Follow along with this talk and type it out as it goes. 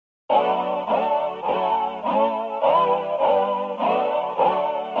If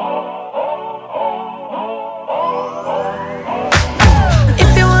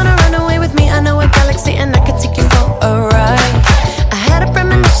you wanna run away with me, I know a galaxy and I can take you for a ride. I had a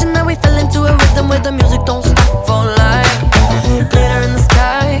premonition that we fell into a rhythm where the music don't stop for life. Glitter in the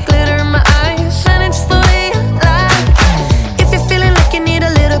sky, glitter in my eyes, shining just the way you like. If you're feeling like you need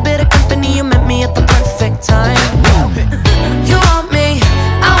a little bit of company, you met me at the perfect time. You want me,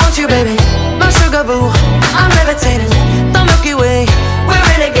 I want you, baby, my sugar boo. I'm levitating, the Milky Way, we're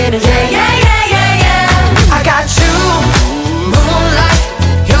renegading. Yeah, yeah, yeah, yeah, yeah. I got you, moonlight,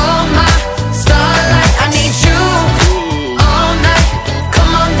 you're my starlight. I need you all night.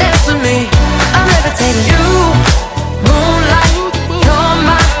 Come on, dance with me. I'm levitating. You, moonlight, you're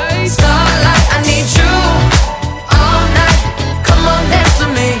my starlight. I need you all night. Come on, dance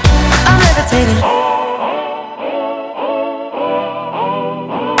with me. I'm levitating.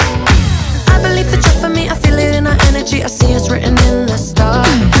 I believe that you're for me. I feel it in our energy. I see us written in the stars.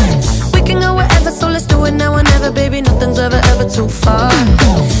 We can go wherever, so let's do it now or never, baby. Nothing's ever too far.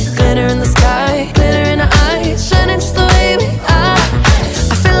 Glitter in the sky, glitter in our eyes, shining just the way we are.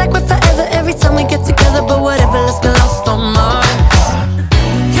 I feel like we're forever every time we get together, but whatever, let's get lost on Mars.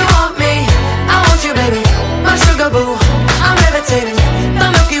 You want me, I want you, baby, my sugar boo. I'm levitating, the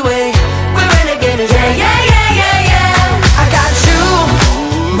Milky Way, we're renegading. Yeah, yeah, yeah, yeah, yeah. I got you,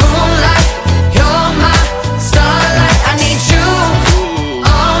 moonlight, you're my starlight. I need you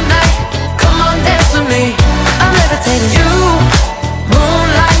all night. Come on, dance with me. I'm levitating. You,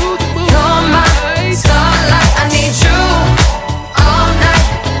 moonlight, you're my starlight. I need you all night.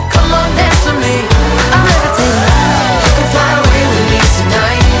 Come on, dance with me. I'm levitating. You can fly away with me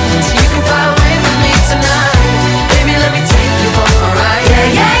tonight. You can fly away with me tonight. Baby, let me take you for a ride. Yeah,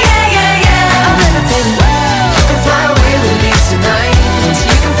 yeah, yeah, yeah, yeah. I'm levitating. You can fly away with me tonight.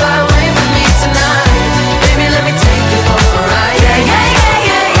 You can fly away with me tonight. Baby, let me take you for a ride. Yeah, yeah, yeah,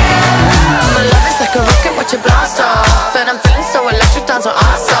 yeah, yeah. My love is like a rocket, watch it blast off. And I'm feeling so electric, dance on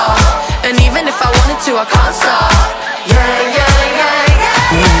our off. And even if I wanted to, I can't stop. Yeah, yeah, yeah,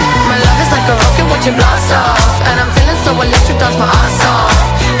 yeah. My love is like a rocket, watch it blast off. And I'm feeling so electric, dance my ass off.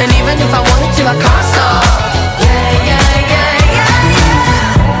 And even if I wanted to, I can't stop. Yeah, yeah, yeah,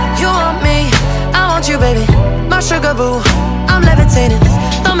 yeah. You want me, I want you, baby, my sugar boo. I'm levitating,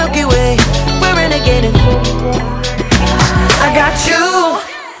 the Milky Way, we're renegading. I got you,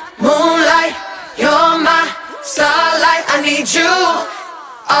 moonlight, you're my starlight. I need you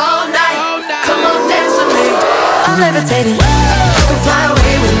all night. Come on, dance with me. I'm levitating. You can fly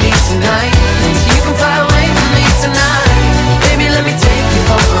away with me tonight. You can fly away with me tonight. Baby, let me take you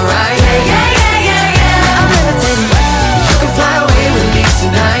for a ride. Yeah, yeah, yeah, yeah, yeah. I'm levitating. You can fly away with me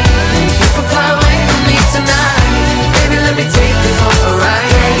tonight. You can fly away with me tonight. Baby, let me take you for a ride.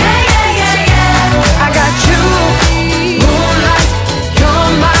 Yeah, yeah, yeah, yeah, yeah. I got you, moonlight,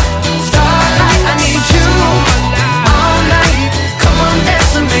 you're my starlight. I need you all night. Come on,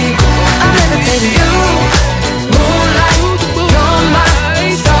 dance with me. I'm levitating. You, moonlight, you're my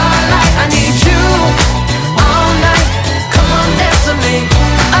starlight. I need you all night. Come on, dance with me.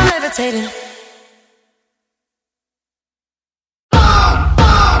 I'm levitating.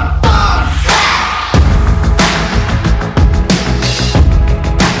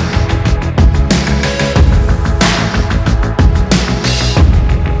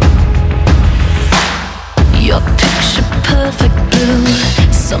 Your picture perfect blue,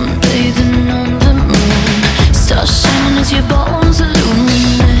 sunbathing on the moon, stars shining as your bones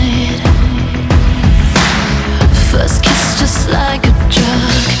illuminate. First kiss just like a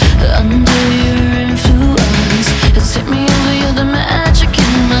drug, under your influence. It's hit me over, you're the magic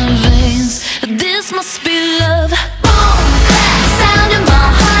in my veins. This must be love. Boom, clap, sound in my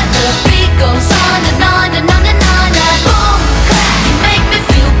heart, the beat goes on and on and on and on. Boom, clap, you make me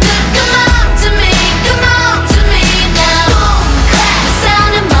feel good. Come on to me, come on to me now. Boom, clap,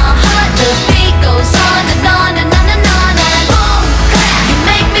 sound in my heart, the beat goes on and on and on and on. Boom, clap, you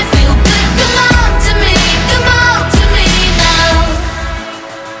make me feel good. Come on to me, come on to me now.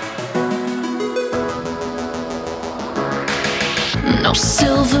 No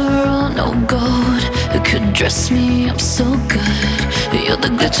silver or no gold could dress me up so good. You're the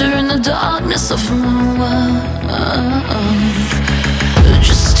glitter in the darkness of my world.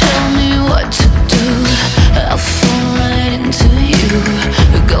 Just tell me what to do, I'll fall right into you.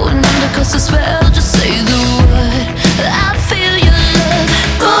 Going under, cause the spell, just say the word. I feel your love.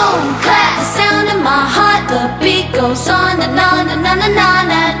 Boom, clap, the sound in my heart, the beat goes on and on and on and on.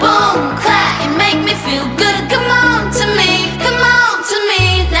 Boom, clap, you make me feel good. Come on to me, come on to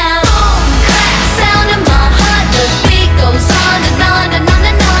me now. Boom, clap, the sound in my heart, the beat goes on and on and on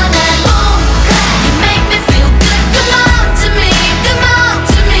and on.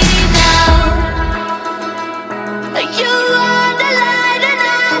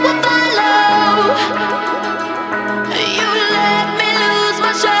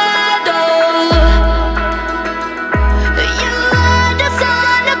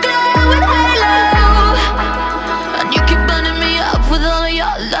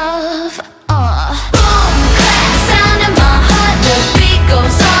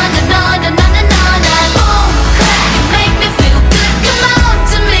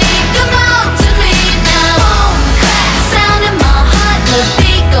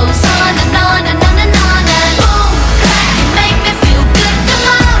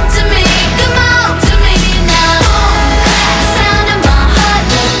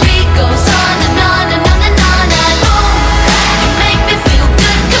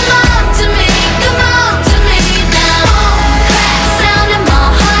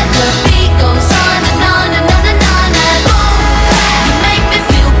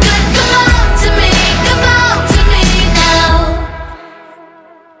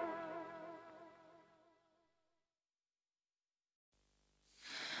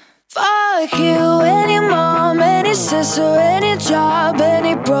 fuck you, any mom, any sister, any job,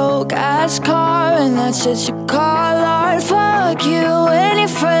 any broke-ass car, and that shit you call art. Fuck you, any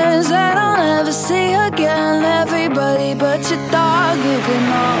friends that I'll never see again, everybody but your dog, you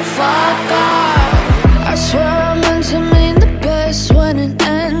can all fuck off. I swear I meant to mean the best when it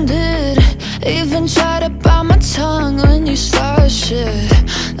ended. Even tried to bite my tongue when you started shit.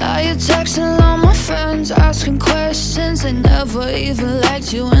 Now you're texting all my friends, asking questions. They never even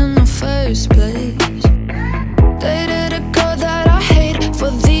liked you in the first place. Dated a girl that I hate for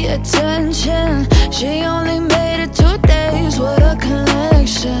the attention. She only made it 2 days, what a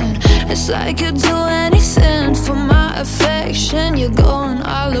connection. It's like you'd do anything for my affection. You're going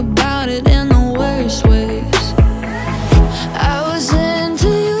all about it in the worst ways. I was into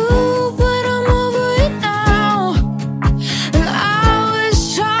you, but I'm over it now. And I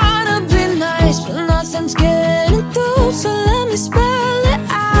was trying to be nice, but nothing's getting through, so let me spell it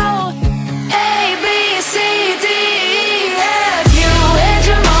out. A, B, C, D, E, F. You and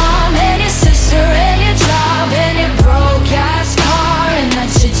your mom, and your sister, and your job, and your broke-ass car, and that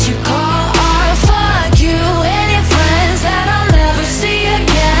shit you call art. Fuck you and your friends that I'll never see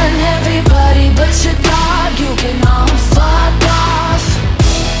again, everybody but your dog, you can all fuck off.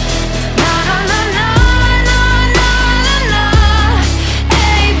 Na na na na na na na na.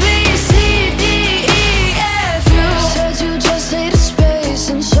 A, B, C, D, E, F. You said you just needed space,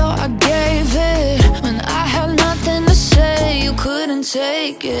 and so I gave it. When I had nothing to say, you couldn't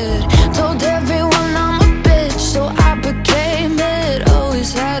take it. Told everyone I'm a bitch, so I became it.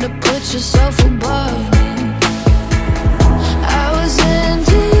 Always had to put yourself above me. I was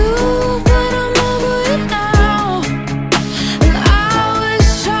into you, but I'm over it now. And I was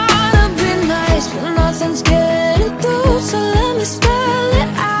trying to be nice, but nothing's getting through, so let me spell it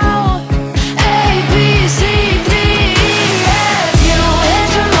out. A, B, C, D, E, F. You and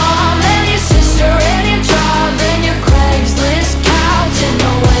your mom, and your sister, and your job, and your Craigslist couch, and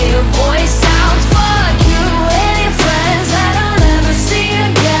the way your voice sounds. Fuck you and your friends that I'll never see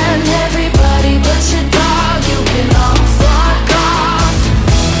again, everybody but your dog, you can all fuck off.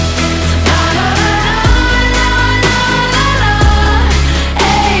 Na na na na na na na.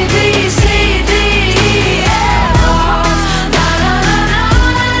 A, B, C, D, E, F. Na na na na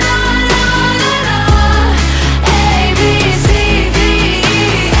na na na na. A, B, C, D, E,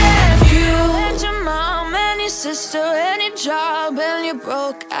 F. You and your mom and your sister and your job and your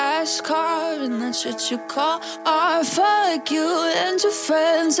broke-ass car, and that shit you call art. Fuck you and your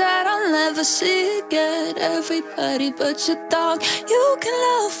friends that I'll never see again, everybody but your dog, you can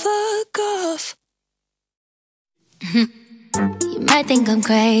all fuck off. You might think I'm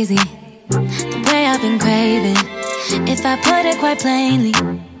crazy, the way I've been craving. If I put it quite plainly,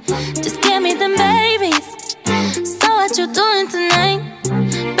 just give me them babies. So what you doing tonight?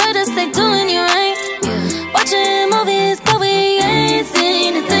 Better stay doing you right. Watching movies, but we ain't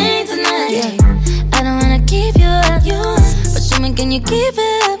seen a thing tonight. I don't wanna keep you up, but show me, can you keep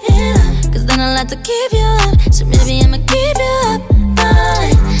it up? Cause then I'll have to keep you up, so maybe I'ma keep you up.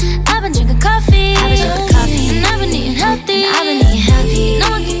 Fine. I've been drinking coffee, and I've been eating healthy. No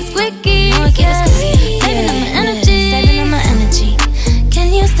one keeps squeaky, saving up my energy. Can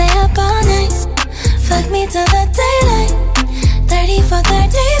you stay up all night? Fuck me till the daylight. 30 for 35.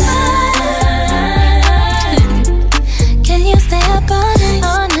 Can you stay up all night?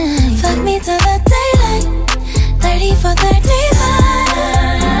 Fuck me till the daylight. 30 for 35.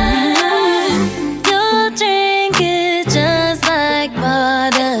 You drink it just like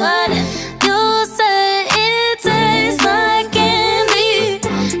water. You say it tastes like candy.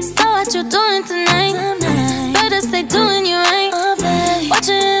 So what you doing tonight? Better stay doing you right.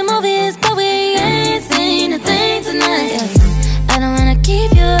 Watching movies, but we ain't seen a thing tonight. I don't wanna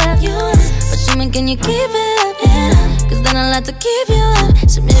keep you up, but show me, can you keep it up? Cause then I'll have to keep you up,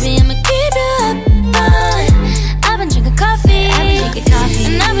 so maybe I'ma keep you up. Fine. I've been drinking coffee,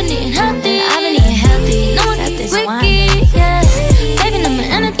 and I've been eating healthy. No one keeps squeaky, saving up my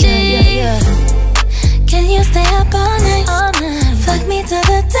energy. Can you stay up all night? Fuck me till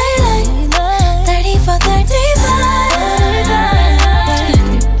the daylight. 30 for 35.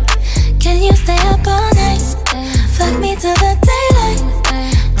 Can you stay up all night? Fuck me till the daylight.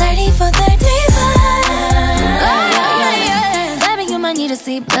 30 for 35. Baby, you might need a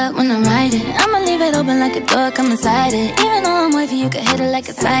seatbelt when I'm riding. I'ma leave it open like a door, come inside it. Even though I'm wavy, you can hit it like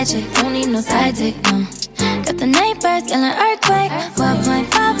a side chick. Don't need no side dick, no. Got the neighbors yelling earthquake.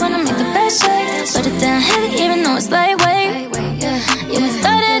 4.5 wanna make the bed shake. Put it down heavy even though it's lightweight. Yeah, we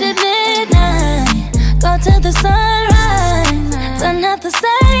started at midnight, go till the sunrise. Done at the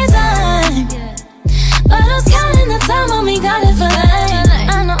same time. Bottles counting the time when we got it for life.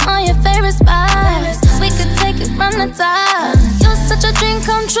 I know all your favorite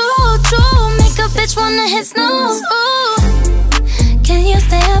wanna hit snooze. Ooh. Can you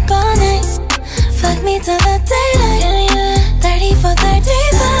stay up all night? Fuck me till the daylight. 30 for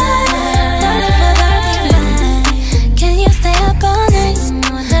 35. 30 for 35. Can you stay up all night?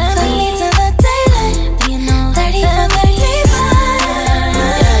 Fuck me till the daylight. 30 for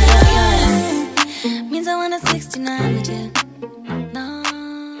 35. Means I want a 69 with you. No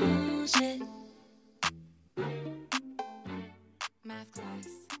shit. Math class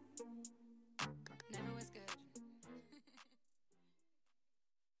never was good.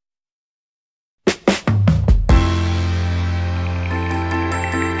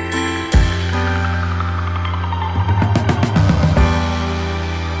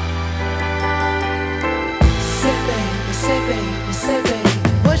 Say baby,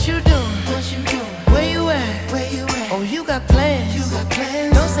 what you doing? Where you at? Oh, you got plans.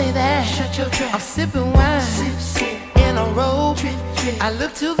 Don't say that. Shut your trap. I'm sipping wine. In a robe. I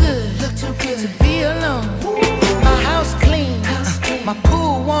look too good to be alone. My house clean. My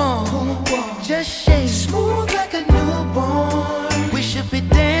pool warm. Just shake. Smooth like a newborn. We should be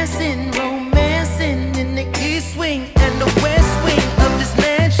dancing, romancing in the east wing and the west wing of this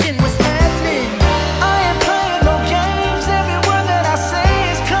mansion. What's happening? I ain't playing no games. Every word that I say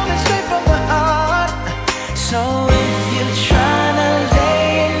is coming straight from the heart. So if you're trying to lay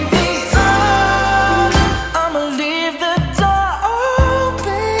in these arms, I'ma leave the door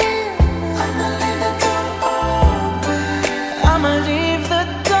open. I'ma leave the door open. I'ma leave the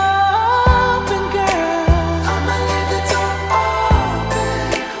door open, girl. I'ma leave the door open,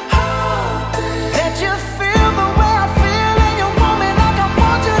 open. That you feel the way I feel and you want me like I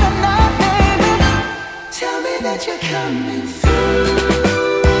want you tonight, baby. Tell me that you're coming through.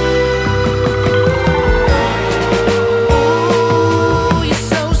 Ooh, you're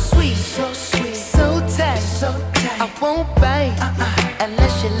so sweet, so tight. I won't bite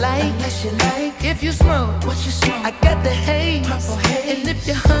unless you like. If you smoke, what you smoke? I got the haze. And if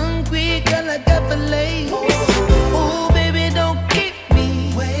you're hungry, girl, I got fillets. Ooh, baby, don't keep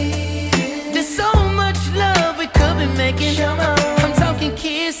me waiting. There's so much love we could be making. I'm talking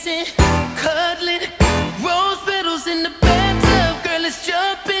kissing, cuddling, rose petals in the bathtub. Girl, it's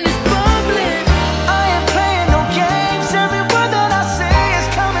jumping, it's bubbling. I ain't playing no games. Every word that I say is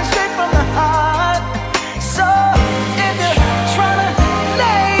coming straight from the heart. So if you're trying to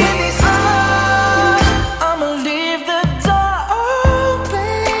lay in these arms, I'ma leave the door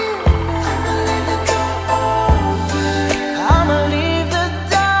open. I'ma leave the door open. I'ma leave the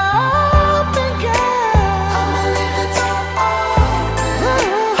door open, girl. I'ma leave the door open.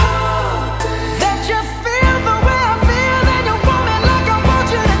 That you feel the way I feel and you want me like I want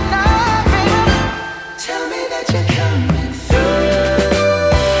you tonight, baby. Tell me that you're coming through.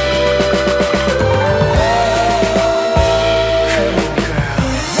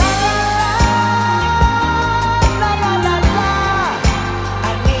 La la la la,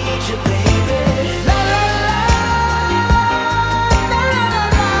 I need you, baby. La la la, la la la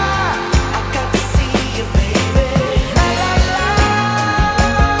la, I got to see you, baby. La la la,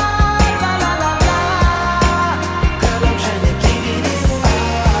 la la la la, girl, I'm trying to give you this.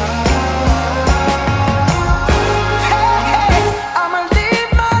 Hey, I'ma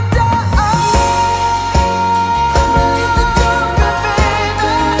leave my door open. I'ma leave the door open, baby.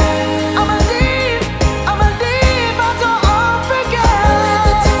 I'ma leave my door open,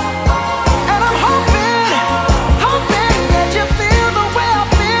 girl. And I'm hoping that you feel the way I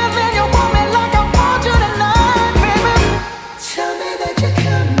feel and you want me like I want you tonight, baby. Tell me that you're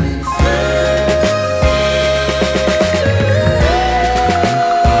coming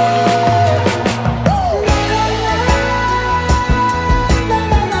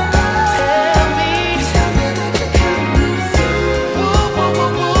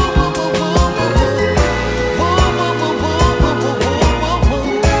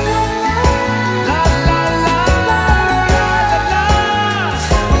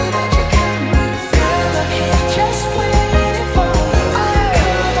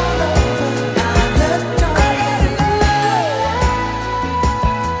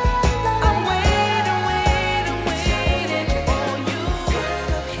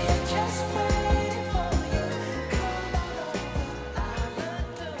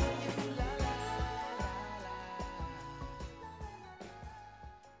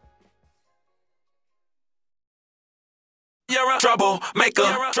You're a troublemaker.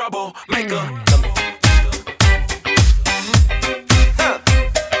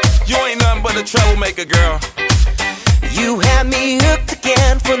 You ain't nothing but a troublemaker, girl. You had me hooked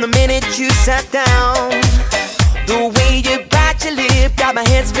again from the minute you sat down. The way you bite your lip got my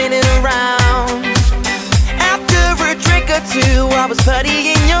head spinning around. After a drink or two, I was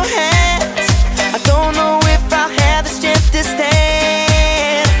putty in your hands. I don't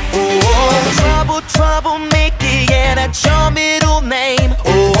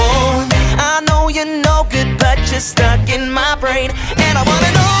you're stuck in my brain. And I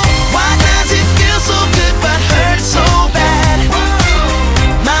wanna know, why does it feel so good but hurt so bad?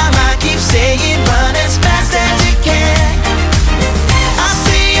 My mind keeps saying run as fast as you can. I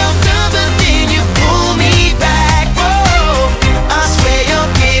say I'm done but then you pull me back. Whoa, I swear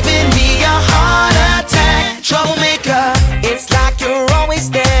you're giving me a heart attack. Troublemaker, it's like you're always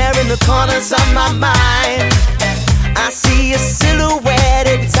there in the corners of my mind. I see a silhouette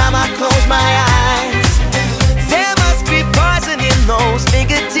every time I close my eyes. There must be poison in those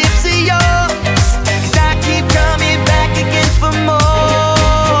fingertips of yours, 'cause I keep coming back again for more.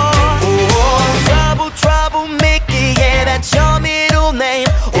 Oh, trouble, troublemaker, yeah, that's your middle name.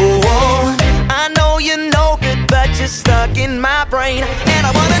 Oh, I know you're no good, but you're stuck in my brain. And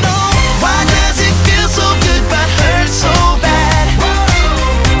I wanna know, why does it feel so good but hurt so bad?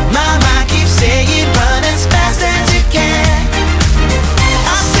 My mind keeps saying run as fast as you can.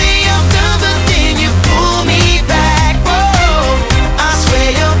 I say I'm done but then you pull me back. Whoa, I swear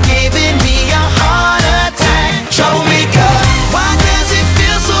you're giving me a heart attack. Troublemaker, why does it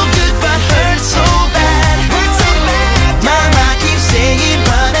feel so good but hurt so bad? My mind keeps saying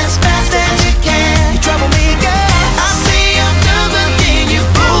run as fast as you can. You troublemaker, I say I'm done but then you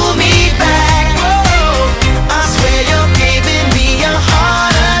pull me back. Whoa, I swear you're giving me a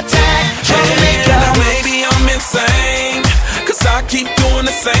heart attack. Troublemaker. Now maybe I'm insane, 'cause I keep doing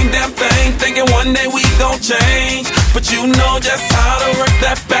the same damn thing, thinking one day we gon' change. But you know just how to work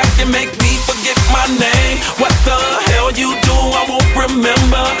that back and make me forget my name. What the hell you do, I won't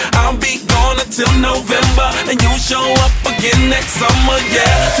remember. I'll be gone until November, and you show up again next summer,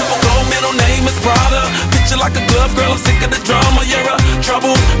 yeah. Typical middle name is Prada. Picture like a glove, girl, I'm sick of the drama. You're a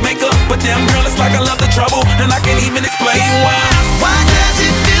troublemaker, but damn girl, it's like I love the trouble, and I can't even explain why. Why does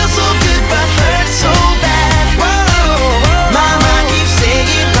it feel so good but hurt so bad? Whoa, my mind keeps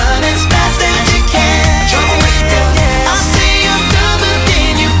saying run as fast as you can. Troublemaker, I say I'm done but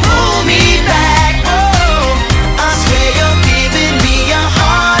then you pull me back. Whoa, I swear you're giving me a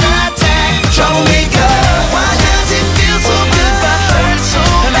heart attack. Troublemaker, why does it feel so good but hurt so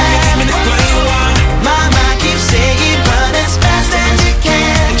bad? And I can't even explain why. My mind keeps saying run as fast as you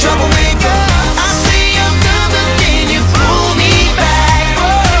can. Troublemaker, I say I'm done but then you pull me back.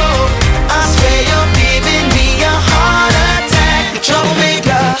 Whoa, I swear you're giving me a heart attack.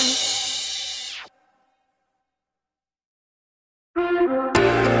 Troublemaker.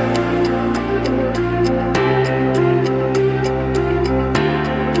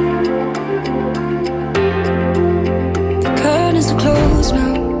 Curtains are closed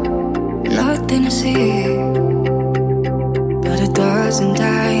now, nothing to see but a dozen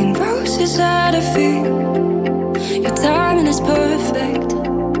dying roses at her feet. Your timing is perfect,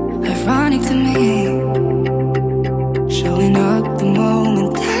 ironic to me, showing up the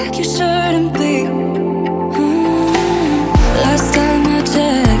moment that you shouldn't be. Last time I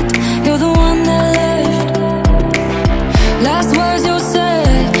checked, you're the one that left. Last words you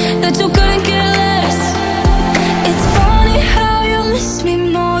said, that you couldn't care less. It's funny how you miss me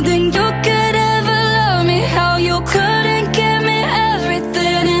more than you could ever love me. How you couldn't give me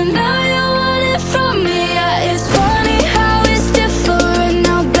everything and now you want it from me. Yeah, it's funny how it's different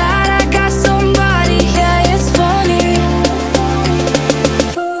now that I got somebody. Yeah, it's funny.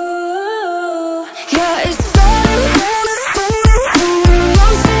 Ooh, yeah, it's funny.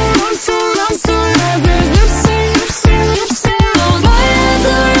 My hands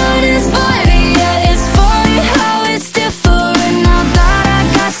around his body. Yeah, it's funny how it's different now that I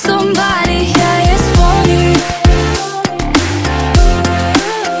got somebody. Yeah, it's funny.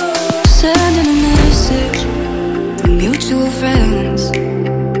 Sending a message to mutual friends.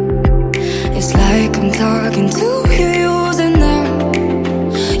 It's like I'm talking to you using them.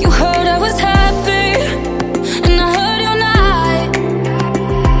 You heard I was happy, and I heard you're not.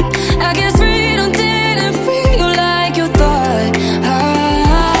 I guess freedom didn't feel like you thought.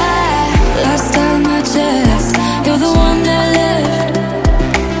 Last time I checked, you're the one that left.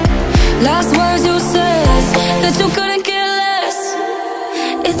 Last words you said, that you couldn't care less.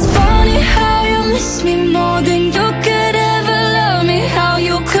 It's funny how you miss me more than you could ever love me. How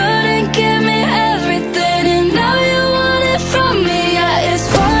you couldn't give me everything and now you want it from me. Yeah, it's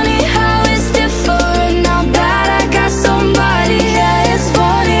funny how it's different now that I got somebody. Yeah, it's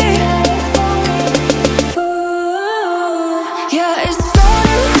funny. Ooh, yeah, it's funny.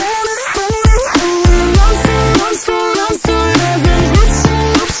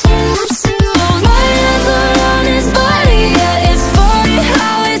 My hands around his body. Yeah, it's funny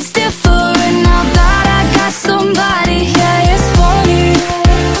how it's different now that I got somebody.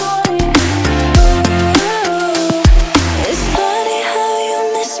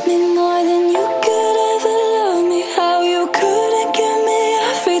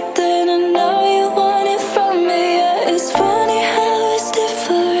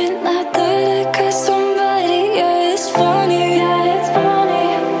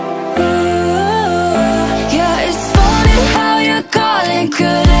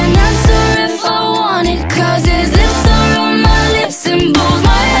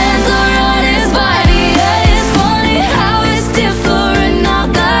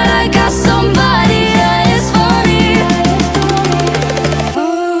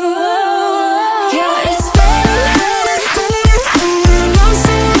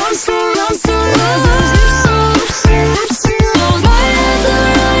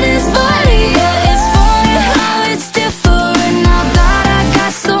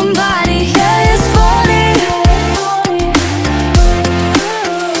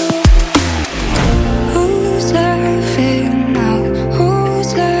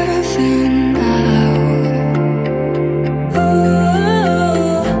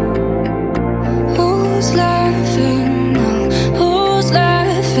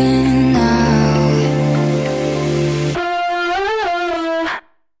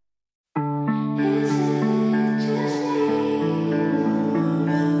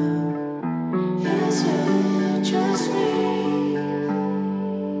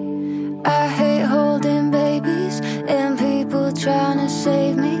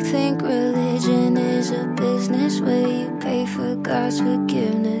 God's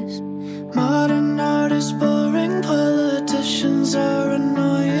forgiveness. Modern art is boring, politicians are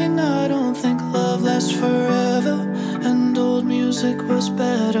annoying. I don't think love lasts forever, and old music was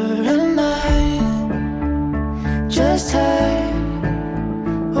better. And I just hurt,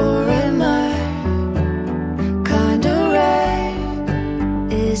 or am I kinda right?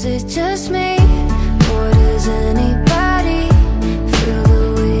 Is it just me, or does anybody feel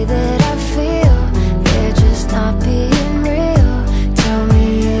the way that I feel? They're just not being real. Tell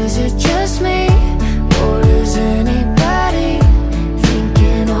me, is it just me, or is anybody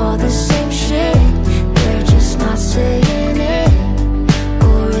thinking all the same shit? They're just not saying it.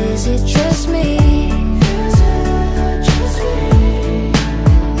 Or is it just me? Is it just me?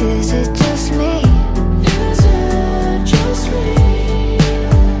 Is it just me? Is it just me?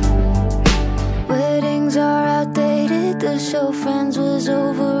 Weddings are outdated, the show Friends was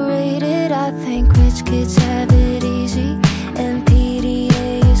overrated. I think rich kids have it easy, and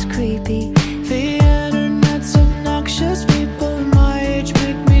PDA is creepy. The internet's obnoxious, people my age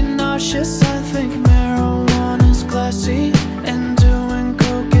make me nauseous. I think marijuana's classy, and doing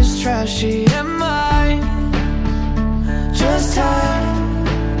coke is trashy. Am I just high,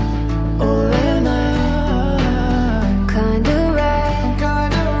 or am I Kinda right.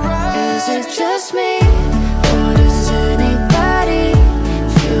 kinda right? Is it just me, or does anybody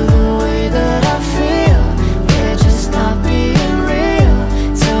feel the way that I feel? They're just not being real.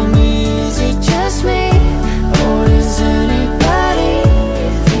 Tell me, is it just me, or is anybody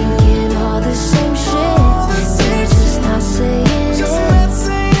thinking all the same shit? They're just not saying it.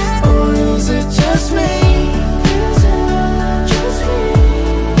 Or is it just me? Is it just me?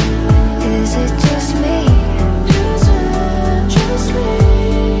 Is it just me? Is it just me?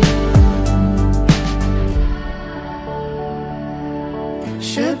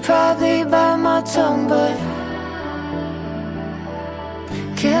 Should probably bite my tongue, but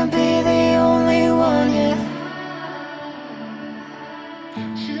can't be the only one, yeah.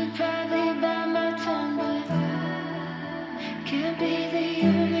 Should probably bite my tongue, but can't be the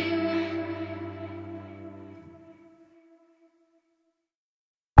only one.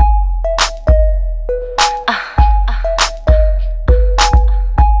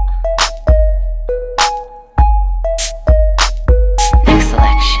 Next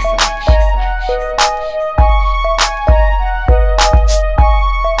selection.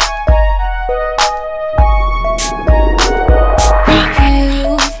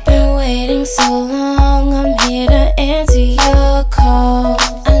 You've been waiting so long, I'm here to answer your call.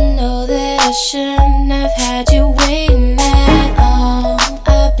 I know that I shouldn't have had you waiting at all.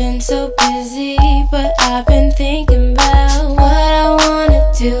 I've been so busy, but I've been thinking about what I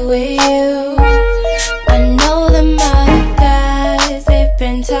wanna do with you. I know them other guys, they've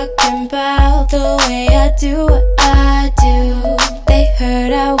been talking about the way I do what I do. They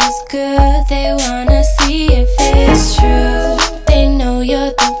heard I was good, they wanna see if it's true. They know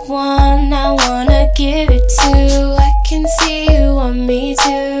you're the one I wanna give it to. I can see you want me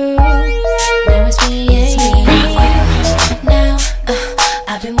too. Now it's me and you. Now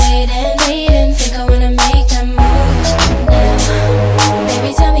I've been waiting, think I wanna make that move now.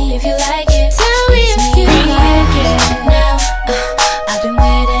 Baby, tell me if you like it. Tell me if you like it. Now I've been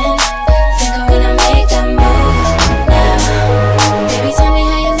waiting, think I wanna make that move now. Baby, tell me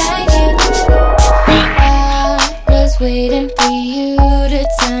how you like it. I was waiting for you to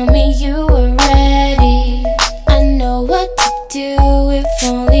tell me you were ready. I know what to do if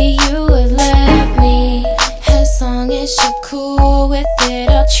only you would let me. As long as you're cool with it,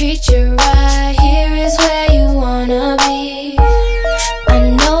 I'll treat you right. Here is where you wanna be. I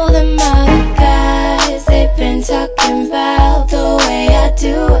know them other guys, they've been talking about the way I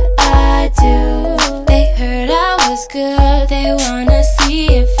do what I do. They heard I was good, they wanna see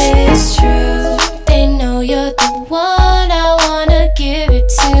if it's true. They know you're the one I wanna give it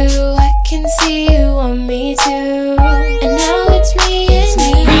to. I can see you want me too. And now it's me and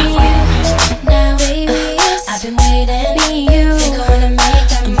you. Now, baby, I've been waiting. Me, you. Think I wanna make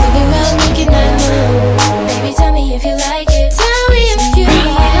that move. I'm thinking about making that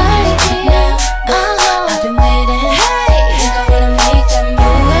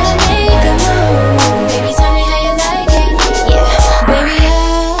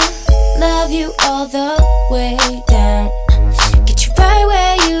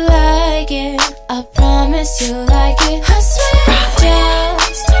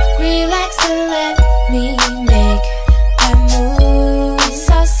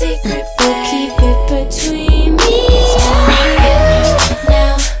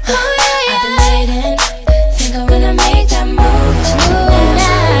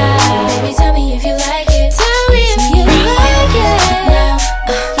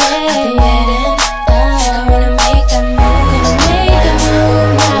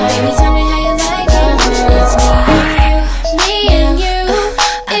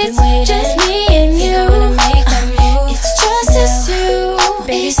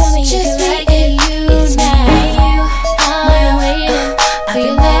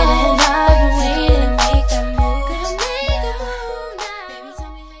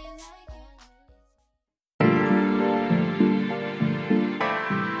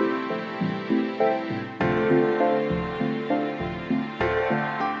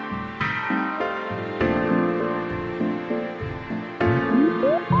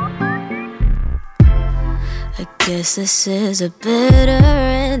I guess this is a bitter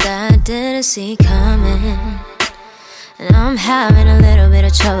end I didn't see coming, and I'm having a little bit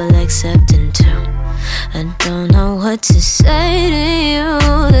of trouble accepting too. I don't know what to say to you.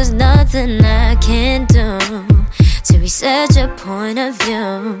 There's nothing I can do to reset your point of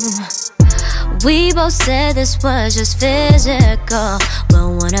view. We both said this was just physical.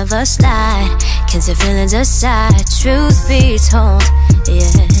 Well, one of us lied. Can't say feelings aside. Truth be told,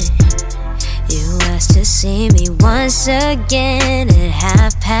 yeah. You asked to see me once again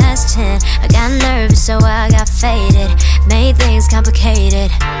at 10:30. I got nervous, so I got faded. Made things complicated.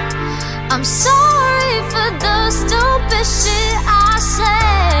 I'm sorry for the stupid shit I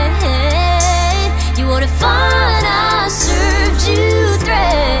said. You wouldn't find I served you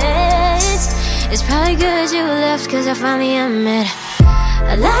threats. It's probably good you left, cause I finally admit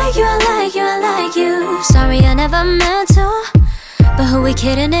I like you, I like you, I like you. Sorry I never meant to, but who we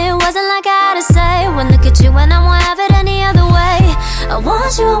kidding, it wasn't like I had to say. When look at you and I won't have it any other way. I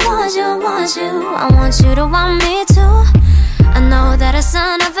want you, I want you, I want you. I want you to want me too. I know that I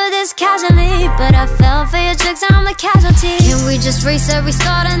signed up for this casually, but I fell for your tricks, I'm the casualty. Can we just reset,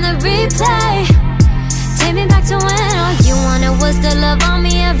 restart, and the replay? Take me back to when all you wanted was the love on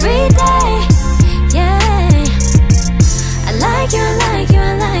me every day. Yeah, I like you, I like you, I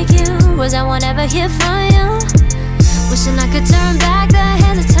like you. Was I won't ever hear from you? Wishing I could turn back the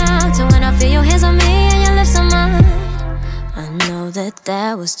hands of time to when I feel your hands on me and your lips on mine. I know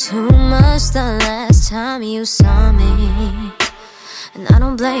that was too much the last time you saw me, and I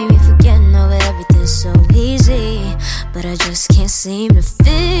don't blame you for getting over everything so easy, but I just can't seem to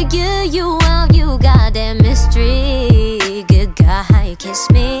figure you out. You goddamn mystery. Good God, how you kiss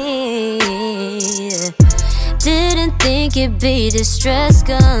me. Didn't think it'd be distress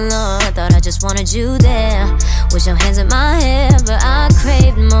galore. Thought I just wanted you there with your hands in my hair, but I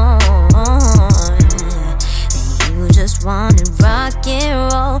craved more. And you just wanted rock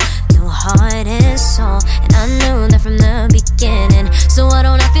and roll, no heart and soul, and I knew that from the beginning. So why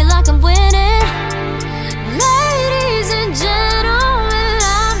don't I feel like I'm winning? Ladies and gentlemen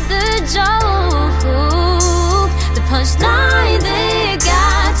of the joke, the punchline they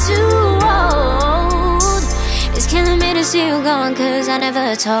got too old. It's killing me to see you gone, cause I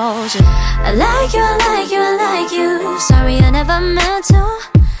never told you I like you, I like you, I like you. Sorry I never meant to,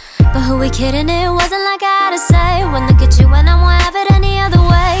 but who we kidding, it wasn't like I had to say. When look at you and I won't have it any other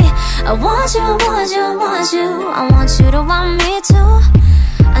way. I want you, I want you, I want you. I want you to want me too.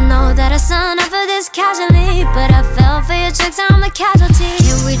 I know that I signed up for this casually, but I fell for your tricks, I'm the casualty.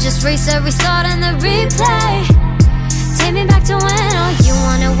 Can we just reset, restart, and the replay? Take me back to when all you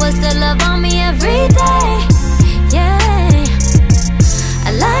wanted was the love on me every day. Yeah,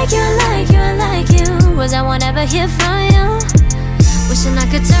 I like you, I like you, I like you. Was I won't ever hear from you? Wishing I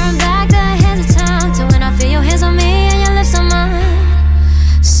could turn back the hands of time to when I feel your hands on me and your lips on mine.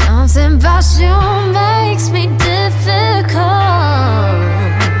 Something about you makes me difficult.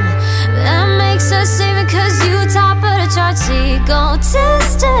 That makes us even, cause you top of the charts,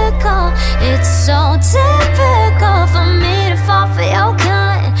 egotistical. It's so typical for me to fall for your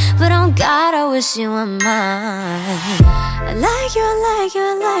kind, but on God I wish you were mine. I like you, I like you,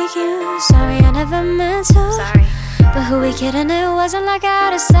 I like you. Sorry I never meant to. Sorry. But who we kidding, it wasn't like I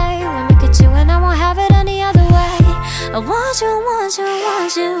had to say. When look at you and I won't have it any other way. I want you, I want you, I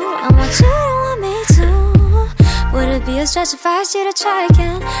want you. I want you to want me too. Would it be a stretch if I asked you to try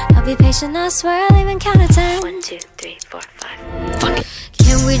again? I'll be patient, I swear I'll even count to 10. 1, 2, 3, 4, 5. Fuck it.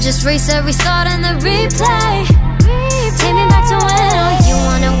 Can we just reset, restart, and the replay? Take me back to when all you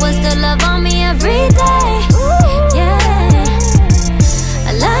wanted was the love on me every day. Yeah, I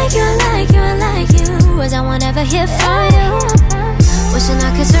like you, I like you, I like you. Was I won't ever hear from you? Wishing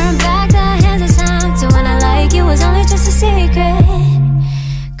I could turn back the hands of time to when I like you was only just a secret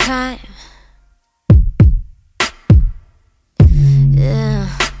crime. Yeah.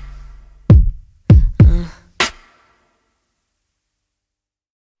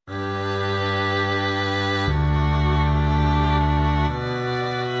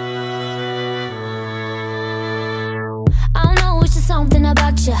 I don't know, it's just something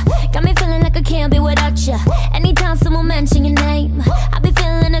about you. Got me feeling like I can't be without you. Anytime someone mention your name, I be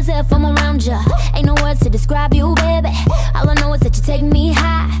feeling as if I'm around you. Ain't no words to describe you, baby. All I know is that you take me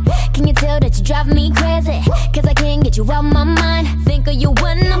high. Can you tell that you drive me crazy? Cause I can't get you out my mind. Think of you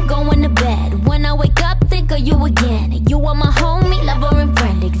when I'm going to bed. When I wake up, think of you again. You are my homie, lover and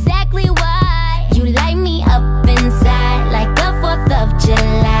friend. Exactly why you light me up inside like the 4th of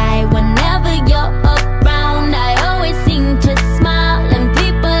July. Whenever you're around, I always seem to smile. And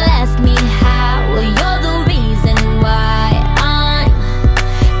people ask me how. Well, you're the reason why I'm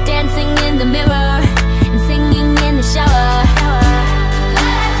dancing in the mirror and singing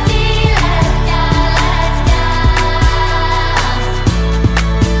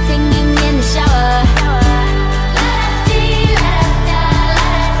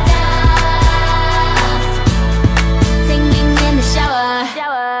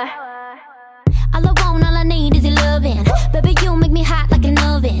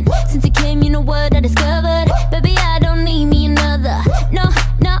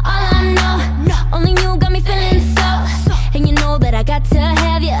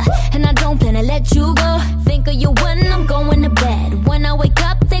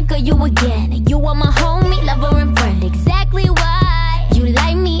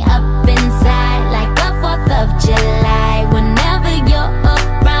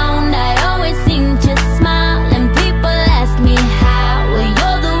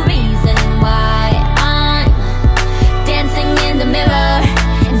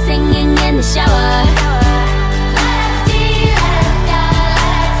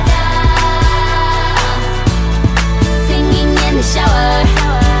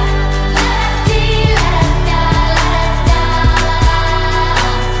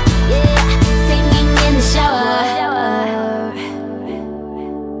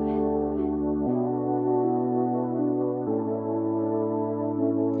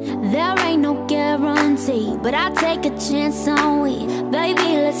but I'll take a chance on we. Baby,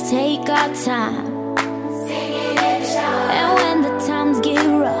 let's take our time. And when the times get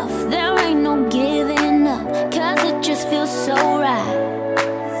rough, there ain't no giving up, cause it just feels so right.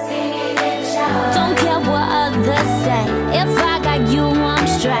 Don't care what others say, if I got you, I'm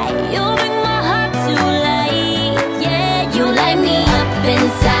straight.